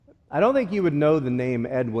I don't think you would know the name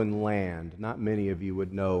Edwin Land. Not many of you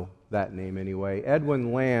would know that name anyway.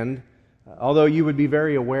 Edwin Land, although you would be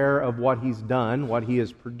very aware of what he's done, what he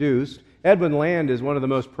has produced, Edwin Land is one of the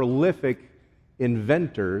most prolific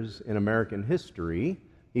inventors in American history.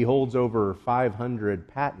 He holds over 500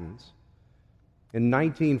 patents. In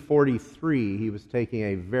 1943, he was taking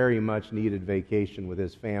a very much needed vacation with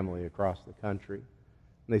his family across the country.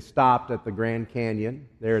 And they stopped at the Grand Canyon,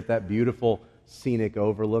 there at that beautiful scenic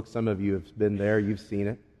overlook. Some of you have been there, you've seen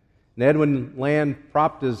it. And Edwin Land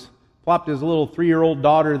plopped his little 3-year-old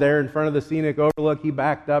daughter there in front of the scenic overlook. He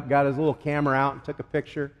backed up, got his little camera out, and took a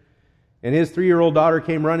picture. And his 3-year-old daughter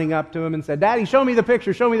came running up to him and said, "Daddy, show me the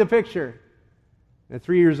picture, show me the picture." And at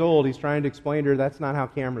 3 years old, he's trying to explain to her that's not how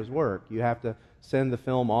cameras work. You have to send the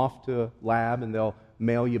film off to a lab and they'll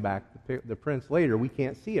mail you back the prints later. We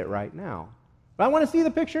can't see it right now. But I want to see the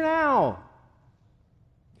picture now.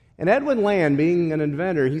 And Edwin Land, being an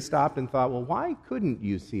inventor, he stopped and thought, well, why couldn't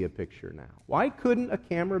you see a picture now? Why couldn't a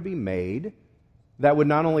camera be made that would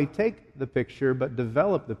not only take the picture but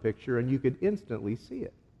develop the picture and you could instantly see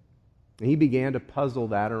it? And he began to puzzle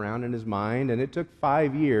that around in his mind, and it took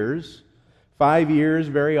 5 years. 5 years,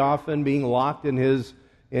 very often being locked in his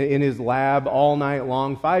lab all night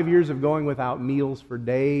long. 5 years of going without meals for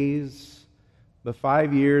days. But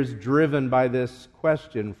 5 years driven by this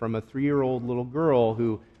question from a 3-year-old little girl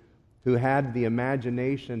who had the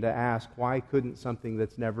imagination to ask, why couldn't something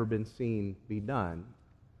that's never been seen be done?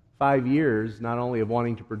 5 years not only of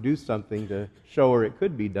wanting to produce something to show her it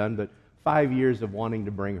could be done, but 5 years of wanting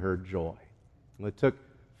to bring her joy. And it took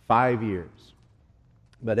 5 years.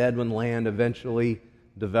 But Edwin Land eventually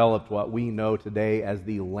developed what we know today as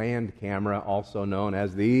the Land camera, also known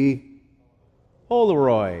as the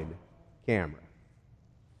Polaroid camera.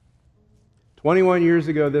 21 years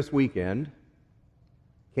ago this weekend,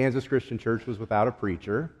 Kansas Christian Church was without a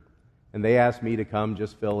preacher, and they asked me to come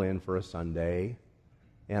just fill in for a Sunday.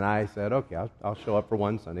 And I said, okay, I'll show up for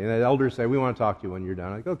one Sunday. And the elders said, we want to talk to you when you're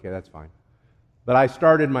done. I'm like, okay, that's fine. But I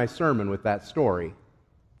started my sermon with that story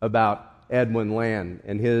about Edwin Land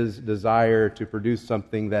and his desire to produce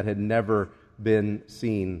something that had never been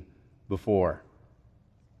seen before.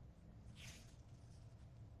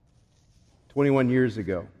 21 years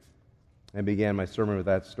ago, I began my sermon with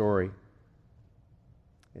that story.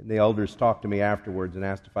 And the elders talked to me afterwards and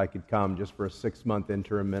asked if I could come just for a 6-month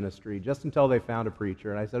interim ministry, just until they found a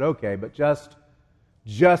preacher. And I said, okay, but just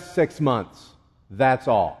 6 months, that's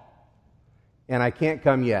all. And I can't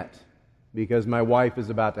come yet, because my wife is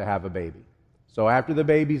about to have a baby. So after the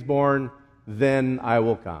baby's born, then I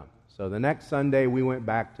will come. So the next Sunday, we went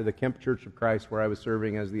back to the Kemp Church of Christ, where I was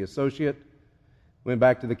serving as the associate. Went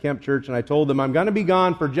back to the Kemp Church, and I told them, I'm going to be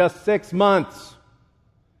gone for just 6 months,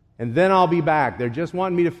 and then I'll be back. They're just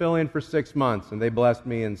wanting me to fill in for 6 months. And they blessed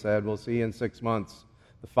me and said, we'll see you in 6 months.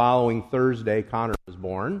 The following Thursday, Connor was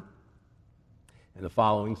born. And the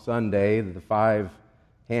following Sunday, the 5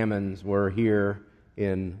 Hammonds were here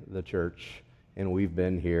in the church, and we've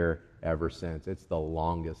been here ever since. It's the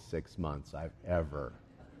longest 6 months I've ever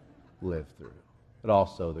lived through, but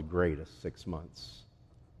also the greatest 6 months.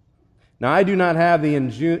 Now, I do not have the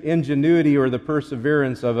ingenuity or the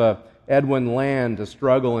perseverance of a Edwin Land to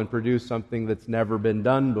struggle and produce something that's never been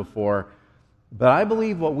done before, but I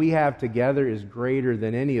believe what we have together is greater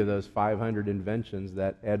than any of those 500 inventions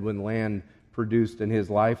that Edwin Land produced in his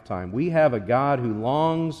lifetime. We have a God who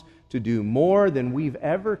longs to do more than we've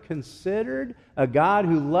ever considered, a God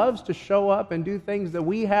who loves to show up and do things that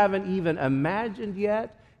we haven't even imagined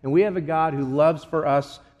yet, and we have a God who loves for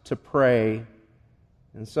us to pray.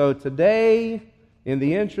 And so today, in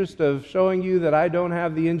the interest of showing you that I don't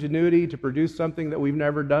have the ingenuity to produce something that we've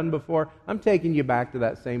never done before, I'm taking you back to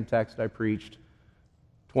that same text I preached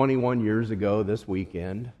 21 years ago this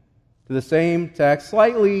weekend, to the same text,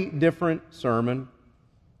 slightly different sermon.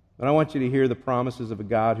 But I want you to hear the promises of a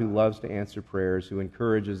God who loves to answer prayers, who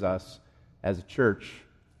encourages us as a church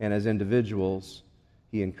and as individuals.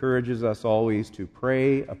 He encourages us always to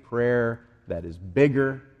pray a prayer that is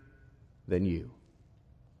bigger than you.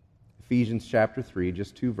 Ephesians chapter 3,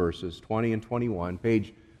 just 2 verses, 20 and 21,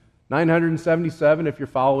 page 977 if you're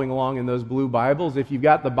following along in those blue Bibles. If you've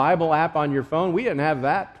got the Bible app on your phone, we didn't have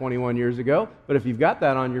that 21 years ago, but if you've got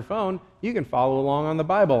that on your phone, you can follow along on the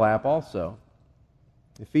Bible app also.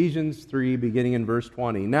 Ephesians 3, beginning in verse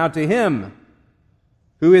 20. Now to Him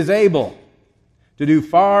who is able to do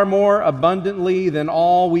far more abundantly than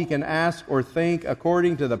all we can ask or think,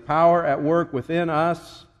 according to the power at work within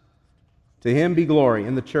us, to Him be glory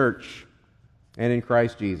in the church and in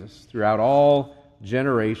Christ Jesus throughout all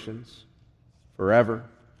generations, forever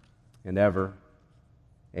and ever.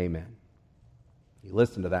 Amen. You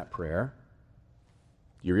listen to that prayer.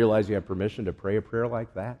 Do you realize you have permission to pray a prayer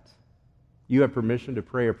like that? You have permission to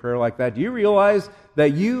pray a prayer like that. Do you realize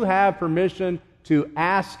that you have permission to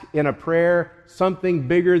ask in a prayer something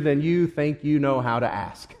bigger than you think you know how to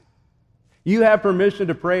ask? You have permission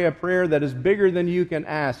to pray a prayer that is bigger than you can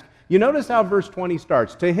ask. You notice how verse 20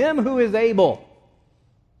 starts. To him who is able.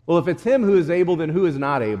 Well, if it's him who is able, then who is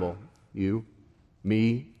not able? You,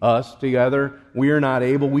 me, us together. We are not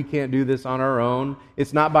able. We can't do this on our own.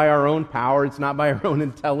 It's not by our own power. It's not by our own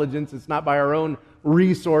intelligence. It's not by our own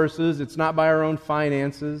resources. It's not by our own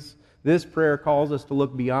finances. This prayer calls us to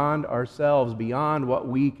look beyond ourselves, beyond what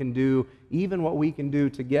we can do, even what we can do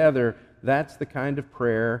together. That's the kind of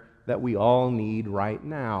prayer that we all need right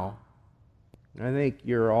now. And I think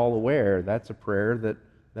you're all aware that's a prayer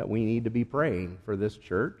that we need to be praying for this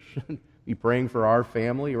church, be praying for our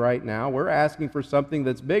family right now. We're asking for something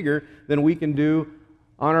that's bigger than we can do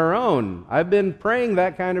on our own. I've been praying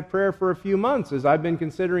that kind of prayer for a few months as I've been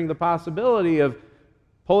considering the possibility of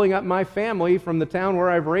pulling up my family from the town where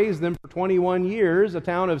I've raised them for 21 years, a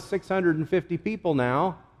town of 650 people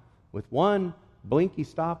now, with one blinky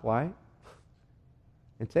stoplight,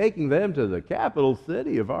 and taking them to the capital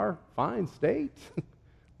city of our fine state,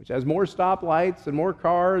 which has more stoplights and more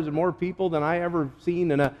cars and more people than I ever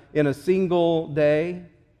seen in a single day.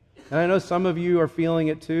 And I know some of you are feeling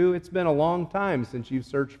it too. It's been a long time since you've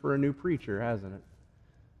searched for a new preacher, hasn't it?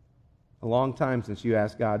 A long time since you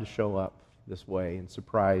asked God to show up this way and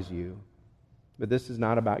surprise you. But this is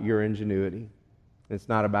not about your ingenuity. It's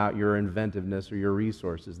not about your inventiveness or your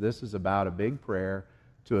resources. This is about a big prayer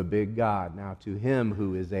to a big God. Now, to him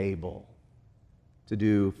who is able to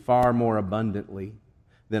do far more abundantly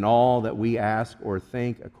than all that we ask or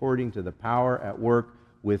think, according to the power at work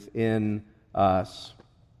within us.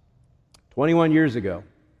 21 years ago,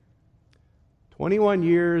 21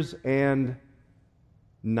 years and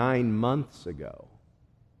 9 months ago,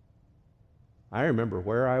 I remember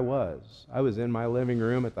where I was. I was in my living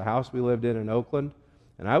room at the house we lived in Oakland,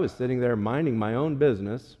 and I was sitting there minding my own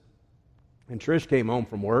business, and Trish came home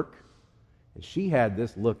from work, and she had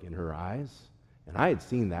this look in her eyes, and I had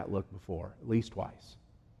seen that look before, at least twice.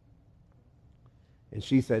 And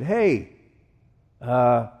she said, "Hey,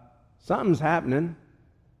 something's happening."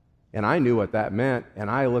 And I knew what that meant, and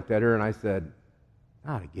I looked at her and I said,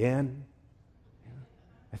 "Not again.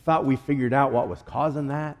 I thought we figured out what was causing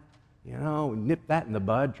that. We nipped that in the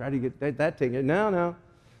bud, try to get that taken. No.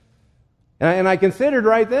 And I considered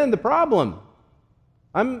right then the problem.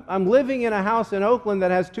 I'm living in a house in Oakland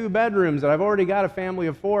that has 2 bedrooms, and I've already got a family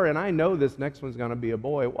of 4, and I know this next one's going to be a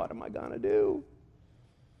boy. What am I going to do?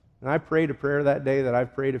 And I prayed a prayer that day that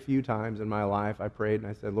I've prayed a few times in my life. I prayed and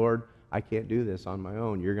I said, "Lord, I can't do this on my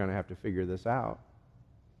own. You're going to have to figure this out."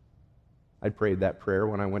 I prayed that prayer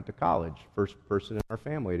when I went to college, first person in our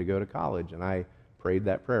family to go to college, and I prayed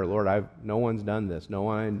that prayer. "Lord, no one's done this. No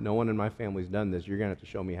one in my family's done this. You're going to have to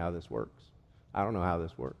show me how this works. I don't know how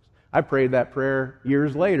this works." I prayed that prayer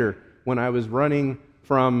years later when I was running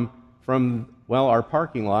from our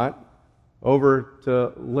parking lot over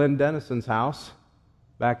to Lynn Dennison's house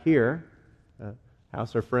back here, the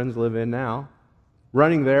house our friends live in now,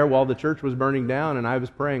 running there while the church was burning down, and I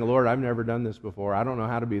was praying, "Lord, I've never done this before. I don't know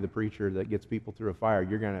how to be the preacher that gets people through a fire.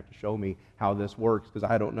 You're going to have to show me how this works because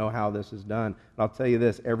I don't know how this is done." And I'll tell you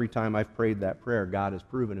this, every time I've prayed that prayer, God has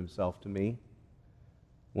proven himself to me.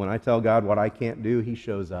 When I tell God what I can't do, he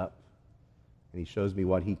shows up, and he shows me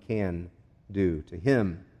what he can do. To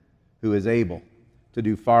him who is able to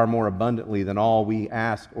do far more abundantly than all we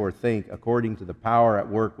ask or think, according to the power at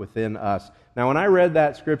work within us. Now, when I read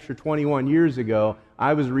that scripture 21 years ago,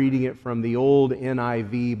 I was reading it from the old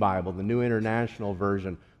NIV Bible, the New International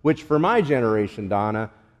Version, which for my generation, Donna,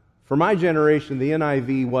 for my generation, the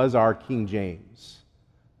NIV was our King James.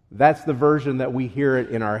 That's the version that we hear it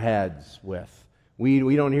in our heads with.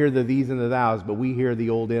 We don't hear the these and the thous, but we hear the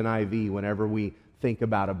old NIV whenever we think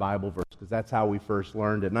about a Bible verse, because that's how we first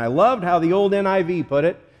learned it. And I loved how the old NIV put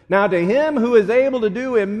it. "Now to him who is able to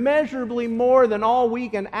do immeasurably more than all we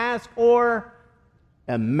can ask or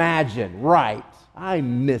imagine." Right. I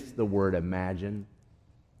miss the word imagine.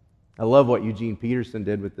 I love what Eugene Peterson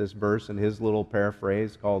did with this verse in his little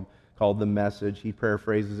paraphrase called The Message. He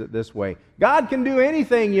paraphrases it this way: "God can do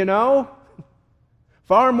anything,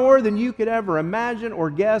 far more than you could ever imagine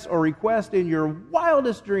or guess or request in your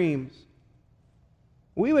wildest dreams."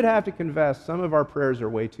 We would have to confess some of our prayers are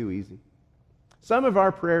way too easy. Some of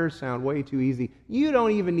our prayers sound way too easy. You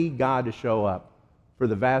don't even need God to show up for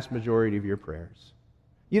the vast majority of your prayers.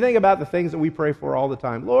 You think about the things that we pray for all the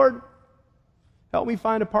time. "Lord, Help me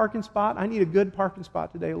find a parking spot. I need a good parking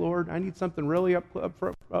spot today, Lord. I need something really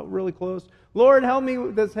really close. Lord, help me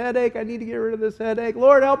with this headache. I need to get rid of this headache.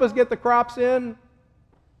 Lord, help us get the crops in.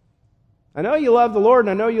 I know you love the Lord, and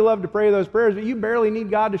I know you love to pray those prayers, but you barely need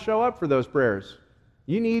God to show up for those prayers.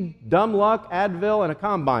 You need dumb luck, Advil, and a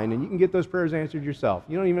combine, and you can get those prayers answered yourself.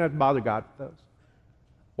 You don't even have to bother God with those.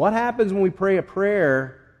 What happens when we pray a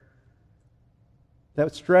prayer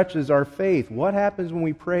that stretches our faith? What happens when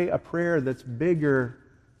we pray a prayer that's bigger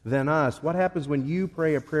than us? What happens when you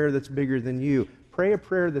pray a prayer that's bigger than you? Pray a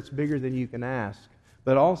prayer that's bigger than you can ask,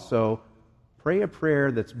 but also pray a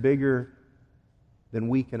prayer that's bigger than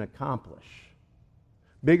we can accomplish.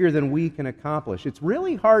 Bigger than we can accomplish. It's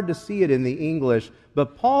really hard to see it in the English,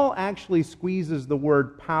 but Paul actually squeezes the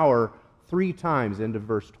word power 3 times into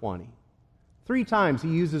verse 20. 3 times he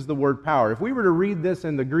uses the word power. If we were to read this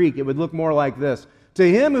in the Greek, it would look more like this. To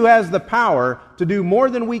him who has the power to do more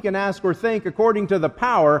than we can ask or think according to the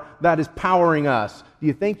power that is powering us. Do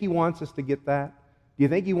you think he wants us to get that? Do you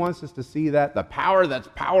think he wants us to see that? The power that's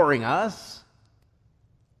powering us?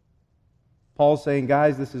 Paul's saying,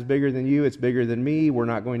 guys, this is bigger than you. It's bigger than me. We're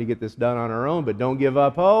not going to get this done on our own, but don't give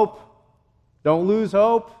up hope. Don't lose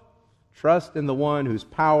hope. Trust in the one whose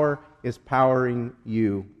power is powering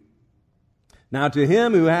you. Now to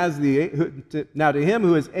him who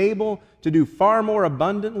is able to do far more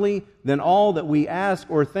abundantly than all that we ask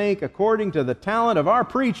or think, according to the talent of our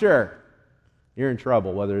preacher. You're in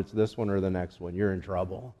trouble, whether it's this one or the next one. You're in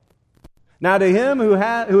trouble. Now to him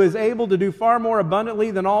who is able to do far more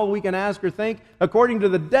abundantly than all we can ask or think, according to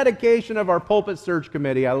the dedication of our pulpit search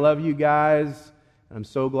committee. I love you guys. I'm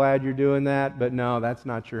so glad you're doing that, but no, that's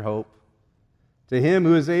not your hope. To him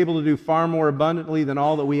who is able to do far more abundantly than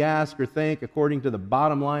all that we ask or think, according to the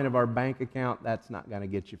bottom line of our bank account, that's not going to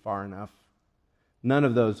get you far enough. None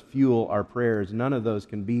of those fuel our prayers. None of those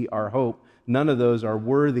can be our hope. None of those are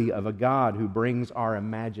worthy of a God who brings our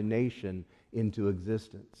imagination into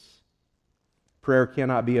existence. Prayer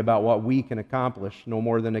cannot be about what we can accomplish, no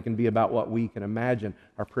more than it can be about what we can imagine.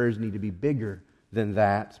 Our prayers need to be bigger than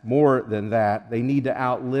that, more than that. They need to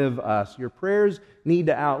outlive us. Your prayers need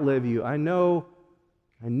to outlive you. I know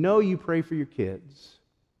you pray for your kids,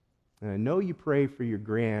 and I know you pray for your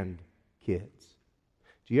grandkids.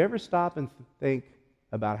 Do you ever stop and think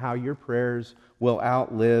about how your prayers will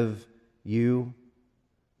outlive you?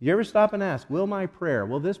 Do you ever stop and ask, will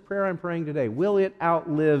this prayer I'm praying today, will it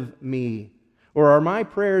outlive me? Or are my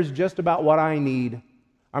prayers just about what I need?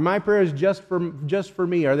 Are my prayers just for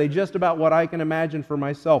me? Are they just about what I can imagine for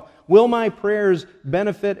myself? Will my prayers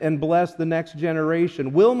benefit and bless the next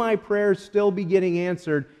generation? Will my prayers still be getting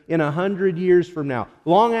answered in 100 years from now?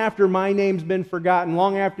 Long after my name's been forgotten,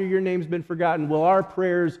 long after your name's been forgotten, will our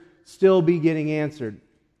prayers still be getting answered?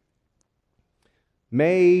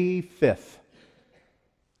 May 5th,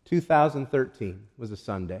 2013 was a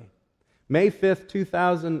Sunday. May 5th,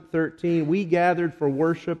 2013, we gathered for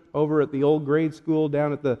worship over at the old grade school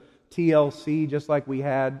down at the TLC, just like we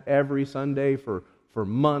had every Sunday for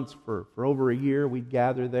months, for over a year. We'd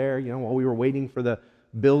gather there, while we were waiting for the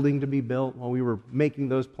building to be built, while we were making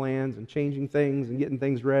those plans and changing things and getting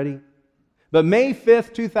things ready. But May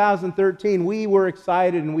 5th, 2013, we were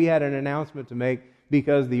excited and we had an announcement to make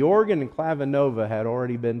because the organ in Clavinova had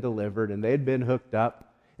already been delivered and they had been hooked up.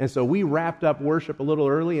 And so we wrapped up worship a little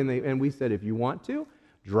early, and we said, if you want to,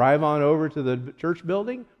 drive on over to the church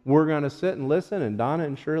building. We're going to sit and listen, and Donna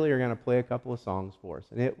and Shirley are going to play a couple of songs for us.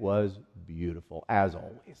 And it was beautiful, as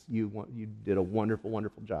always. You did a wonderful,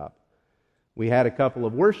 wonderful job. We had a couple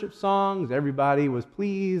of worship songs. Everybody was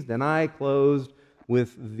pleased, and I closed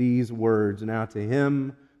with these words. Now to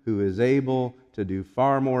him who is able to do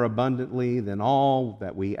far more abundantly than all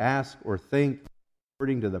that we ask or think,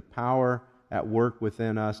 according to the power at work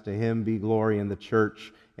within us, to him be glory in the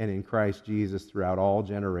church and in Christ Jesus throughout all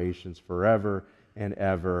generations, forever and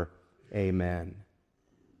ever. Amen.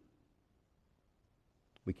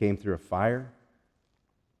 We came through a fire.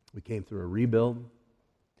 We came through a rebuild.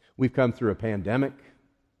 We've come through a pandemic.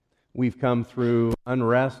 We've come through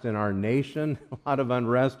unrest in our nation, a lot of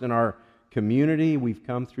unrest in our community. We've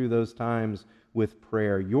come through those times with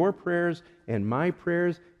prayer. Your prayers and my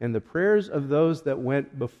prayers and the prayers of those that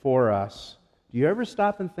went before us. Do you ever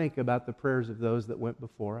stop and think about the prayers of those that went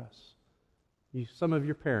before us? Some of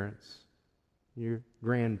your parents, your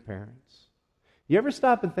grandparents. You ever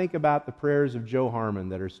stop and think about the prayers of Joe Harmon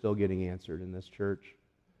that are still getting answered in this church?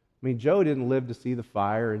 I mean, Joe didn't live to see the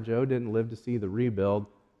fire, and Joe didn't live to see the rebuild,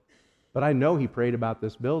 but I know he prayed about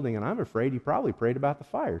this building, and I'm afraid he probably prayed about the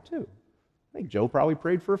fire too. I think Joe probably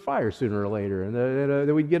prayed for a fire sooner or later, and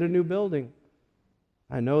that we'd get a new building.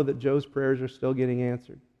 I know that Joe's prayers are still getting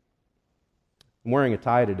answered. I'm wearing a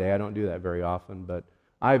tie today. I don't do that very often, but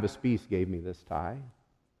Iva Spiess gave me this tie.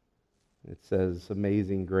 It says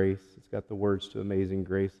Amazing Grace. It's got the words to Amazing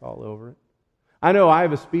Grace all over it. I know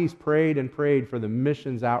Iva Spiess prayed and prayed for the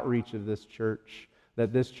missions outreach of this church,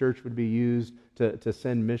 that this church would be used to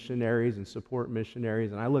send missionaries and support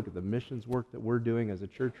missionaries. And I look at the missions work that we're doing as a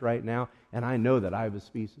church right now, and I know that Iva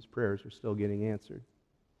Spiess' prayers are still getting answered.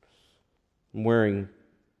 I'm wearing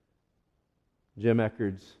Jim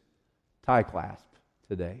Eckerd's tie clasp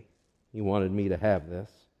today. He wanted me to have this.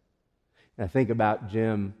 And I think about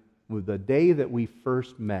Jim, with the day that we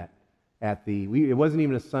first met at it wasn't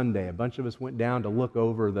even a Sunday. A bunch of us went down to look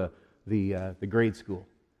over the grade school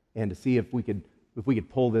and to see if we could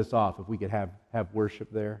pull this off, if we could have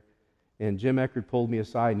worship there. And Jim Eckerd pulled me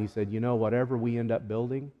aside and he said, whatever we end up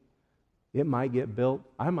building, it might get built.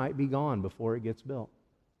 I might be gone before it gets built.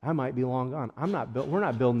 I might be long gone. We're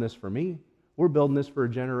not building this for me. We're building this for a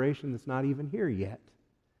generation that's not even here yet.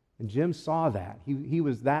 And Jim saw that. He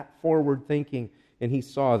was that forward thinking, and he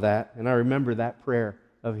saw that. And I remember that prayer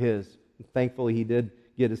of his. Thankfully, he did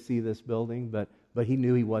get to see this building, but he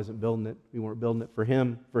knew he wasn't building it. We weren't building it for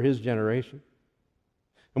him, for his generation.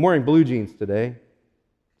 I'm wearing blue jeans today.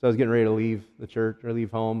 So I was getting ready to leave the church or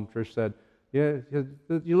leave home. Trish said, "Yeah,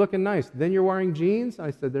 you're looking nice. Then you're wearing jeans?"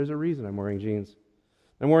 I said, "There's a reason I'm wearing jeans."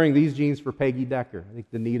 I'm wearing these jeans for Peggy Decker. I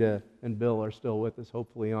think Danita and Bill are still with us,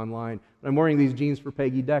 hopefully online. But I'm wearing these jeans for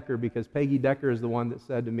Peggy Decker because Peggy Decker is the one that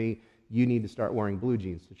said to me, "You need to start wearing blue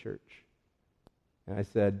jeans to church." And I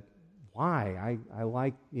said, "Why? I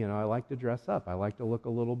like to dress up. I like to look a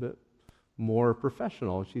little bit more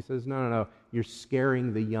professional." She says, No. You're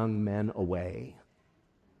scaring the young men away.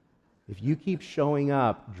 If you keep showing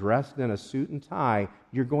up dressed in a suit and tie,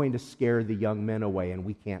 you're going to scare the young men away, and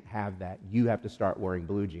we can't have that. You have to start wearing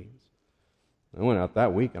blue jeans. I went out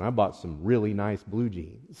that week and I bought some really nice blue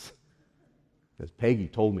jeans because Peggy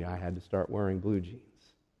told me I had to start wearing blue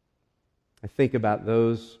jeans. I think about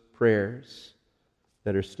those prayers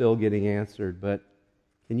that are still getting answered, but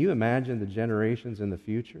can you imagine the generations in the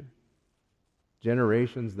future?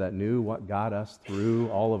 Generations that knew what got us through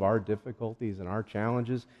all of our difficulties and our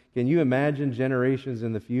challenges. Can you imagine generations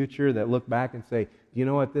in the future that look back and say, "Do you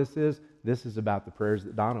know what this is? This is about the prayers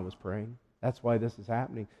that Donna was praying. That's why this is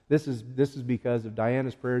happening. This is because of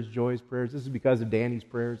Diana's prayers, Joy's prayers. This is because of Danny's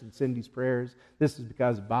prayers and Cindy's prayers. This is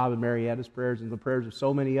because of Bob and Marietta's prayers and the prayers of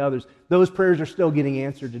so many others." Those prayers are still getting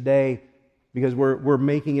answered today because we're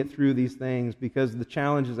making it through these things, because the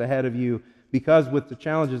challenges ahead of you. Because with the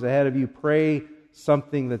challenges ahead of you, pray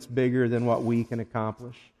something that's bigger than what we can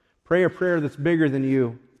accomplish. Pray a prayer that's bigger than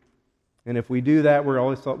you. And if we do that, we're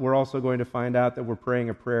also going to find out that we're praying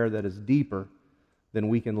a prayer that is deeper than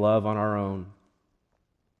we can love on our own.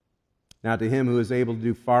 Now to Him who is able to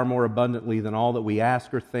do far more abundantly than all that we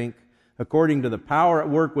ask or think, according to the power at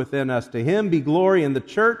work within us, to Him be glory in the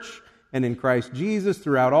church and in Christ Jesus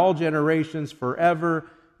throughout all generations, forever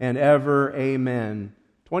and ever. Amen.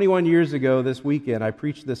 21 years ago this weekend, I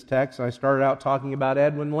preached this text. I started out talking about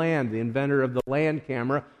Edwin Land, the inventor of the Land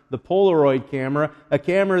camera, the Polaroid camera, a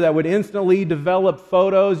camera that would instantly develop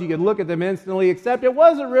photos. You could look at them instantly, except it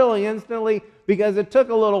wasn't really instantly because it took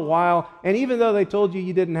a little while. And even though they told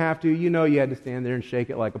you didn't have to, you had to stand there and shake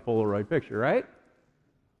it like a Polaroid picture, right?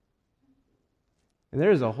 And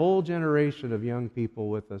there's a whole generation of young people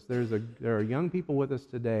with us. There are young people with us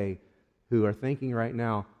today who are thinking right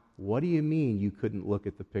now, "What do you mean you couldn't look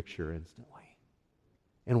at the picture instantly?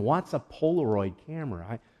 And what's a Polaroid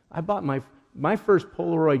camera?" I bought my first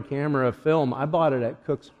Polaroid camera film, I bought it at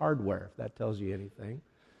Cook's Hardware, if that tells you anything.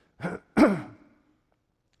 But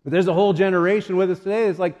there's a whole generation with us today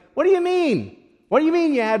that's like, "What do you mean? What do you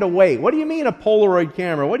mean you had to wait? What do you mean a Polaroid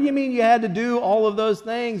camera? What do you mean you had to do all of those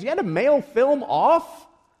things? You had to mail film off?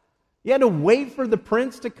 You had to wait for the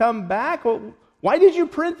prints to come back? Why did you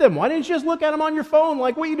print them? Why didn't you just look at them on your phone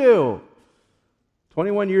like we do?"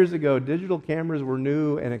 21 years ago, digital cameras were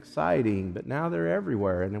new and exciting, but now they're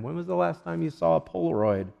everywhere. And when was the last time you saw a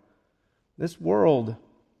Polaroid? This world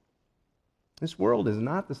is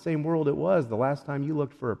not the same world it was the last time you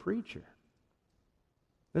looked for a preacher.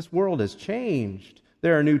 This world has changed.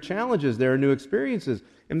 There are new challenges, there are new experiences,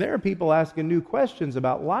 and there are people asking new questions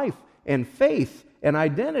about life and faith and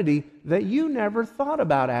identity that you never thought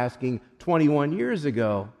about asking 21 years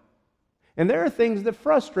ago. And there are things that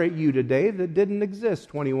frustrate you today that didn't exist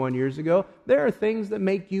 21 years ago. There are things that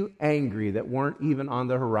make you angry that weren't even on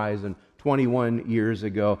the horizon 21 years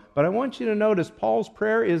ago. But I want you to notice Paul's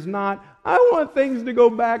prayer is not, "I want things to go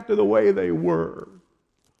back to the way they were."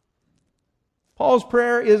 Paul's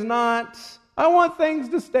prayer is not, "I want things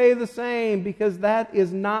to stay the same," because that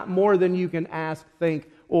is not more than you can ask, think,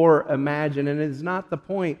 or imagine, and it's not the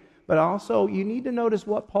point. But also, you need to notice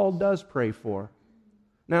what Paul does pray for.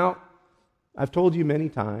 Now, I've told you many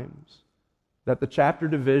times that the chapter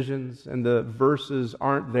divisions and the verses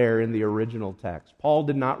aren't there in the original text. Paul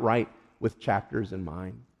did not write with chapters in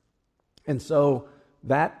mind. And so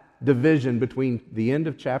that division between the end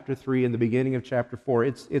of chapter 3 and the beginning of chapter 4,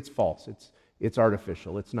 it's false. It's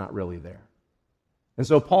artificial. It's not really there. And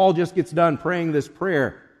so Paul just gets done praying this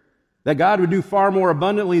prayer that God would do far more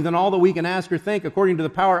abundantly than all that we can ask or think according to the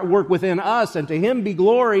power at work within us, and to Him be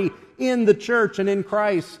glory in the church and in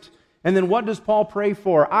Christ. And then what does Paul pray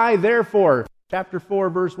for? I therefore, chapter 4,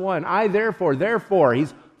 verse 1, I therefore,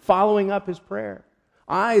 he's following up his prayer.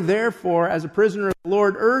 I therefore, as a prisoner of the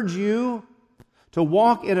Lord, urge you to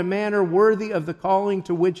walk in a manner worthy of the calling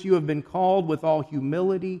to which you have been called, with all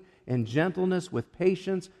humility and gentleness, with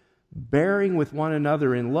patience, bearing with one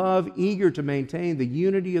another in love, eager to maintain the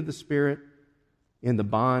unity of the Spirit in the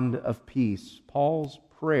bond of peace. Paul's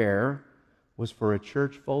prayer was for a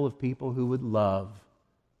church full of people who would love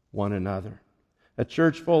one another. A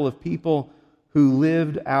church full of people who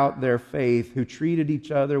lived out their faith, who treated each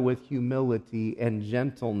other with humility and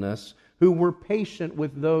gentleness, who were patient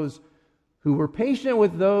with those who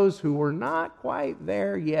were not quite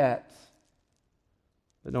there yet.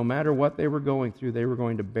 But no matter what they were going through, they were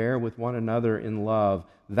going to bear with one another in love.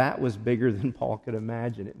 That was bigger than Paul could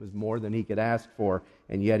imagine. It was more than he could ask for,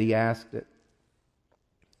 and yet he asked it.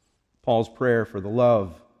 Paul's prayer for the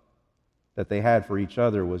love that they had for each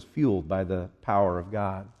other was fueled by the power of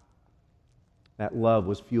God. That love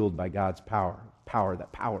was fueled by God's power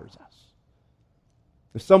that powers us.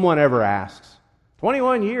 If someone ever asks,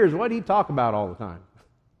 21 years, what did he talk about all the time?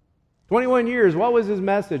 21 years, what was his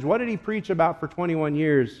message? What did he preach about for 21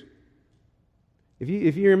 years?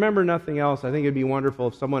 If you remember nothing else, I think it'd be wonderful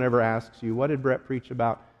if someone ever asks you, what did Brett preach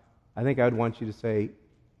about? I think I'd want you to say,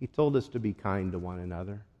 he told us to be kind to one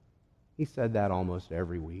another. He said that almost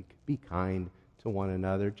every week. Be kind to one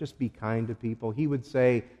another. Just be kind to people. He would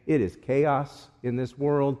say, it is chaos in this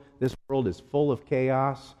world. This world is full of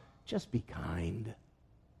chaos. Just be kind.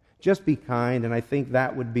 Just be kind, and I think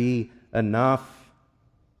that would be enough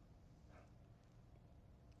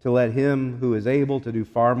to let Him who is able to do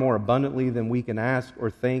far more abundantly than we can ask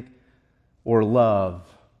or think or love,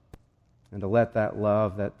 and to let that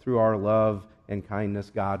love, that through our love and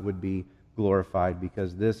kindness, God would be glorified,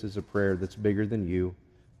 because this is a prayer that's bigger than you,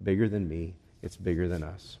 bigger than me, it's bigger than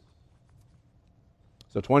us.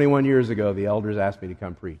 So 21 years ago, the elders asked me to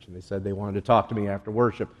come preach, and they said they wanted to talk to me after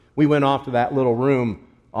worship. We went off to that little room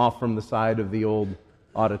off from the side of the old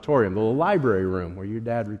auditorium, the little library room where your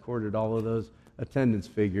dad recorded all of those attendance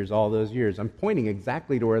figures all those years. I'm pointing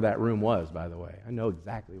exactly to where that room was, by the way. I know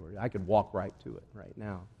exactly where. I could walk right to it right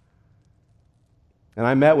now. And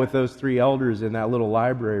I met with those 3 elders in that little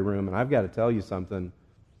library room, and I've got to tell you something.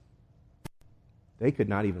 They could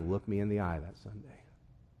not even look me in the eye that Sunday.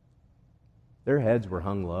 Their heads were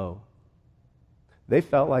hung low. They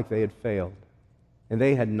felt like they had failed, and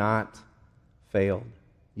they had not failed.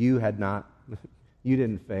 You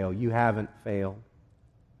didn't fail. You haven't failed.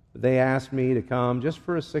 But they asked me to come just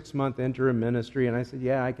for a 6-month interim ministry, and I said,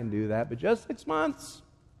 yeah, I can do that, but just 6 months.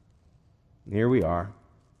 And here we are,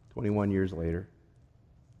 21 years later.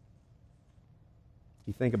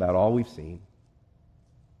 You think about all we've seen.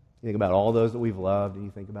 You think about all those that we've loved, and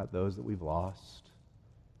you think about those that we've lost.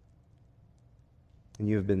 And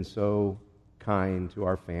you have been so kind to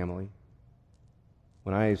our family.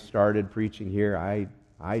 When I started preaching here,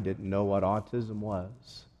 I didn't know what autism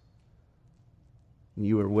was.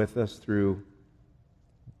 You were with us through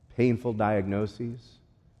painful diagnoses.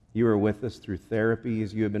 You were with us through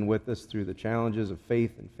therapies. You have been with us through the challenges of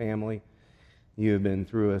faith and family. You have been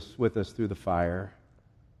with us through the fire.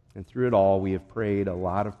 And through it all, we have prayed a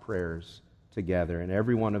lot of prayers together. And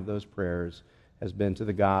every one of those prayers has been to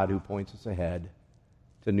the God who points us ahead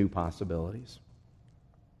to new possibilities.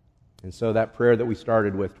 And so that prayer that we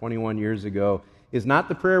started with 21 years ago is not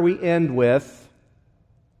the prayer we end with,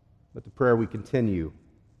 but the prayer we continue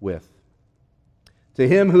with. To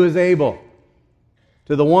Him who is able,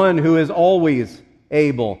 to the one who is always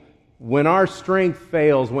able, when our strength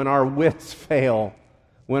fails, when our wits fail,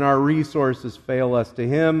 when our resources fail us, to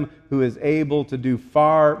Him who is able to do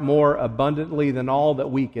far more abundantly than all that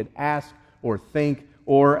we could ask or think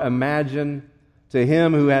or imagine, to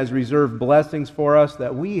Him who has reserved blessings for us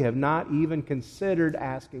that we have not even considered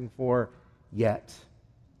asking for yet.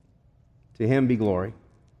 To Him be glory.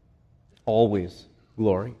 Always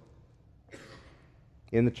glory.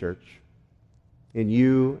 In the church, in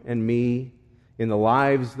you and me, in the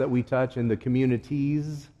lives that we touch, in the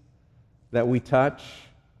communities that we touch,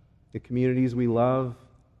 the communities we love,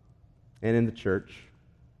 and in the church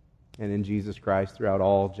and in Jesus Christ throughout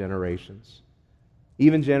all generations.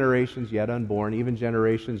 Even generations yet unborn, even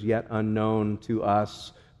generations yet unknown to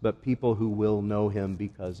us, but people who will know Him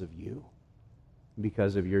because of you,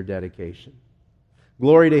 because of your dedication.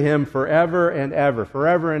 Glory to Him forever and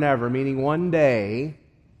ever, meaning one day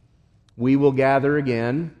we will gather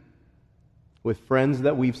again with friends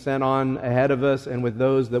that we've sent on ahead of us and with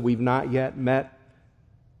those that we've not yet met,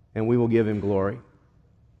 and we will give Him glory.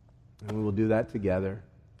 And we will do that together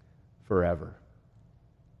forever.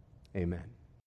 Amen.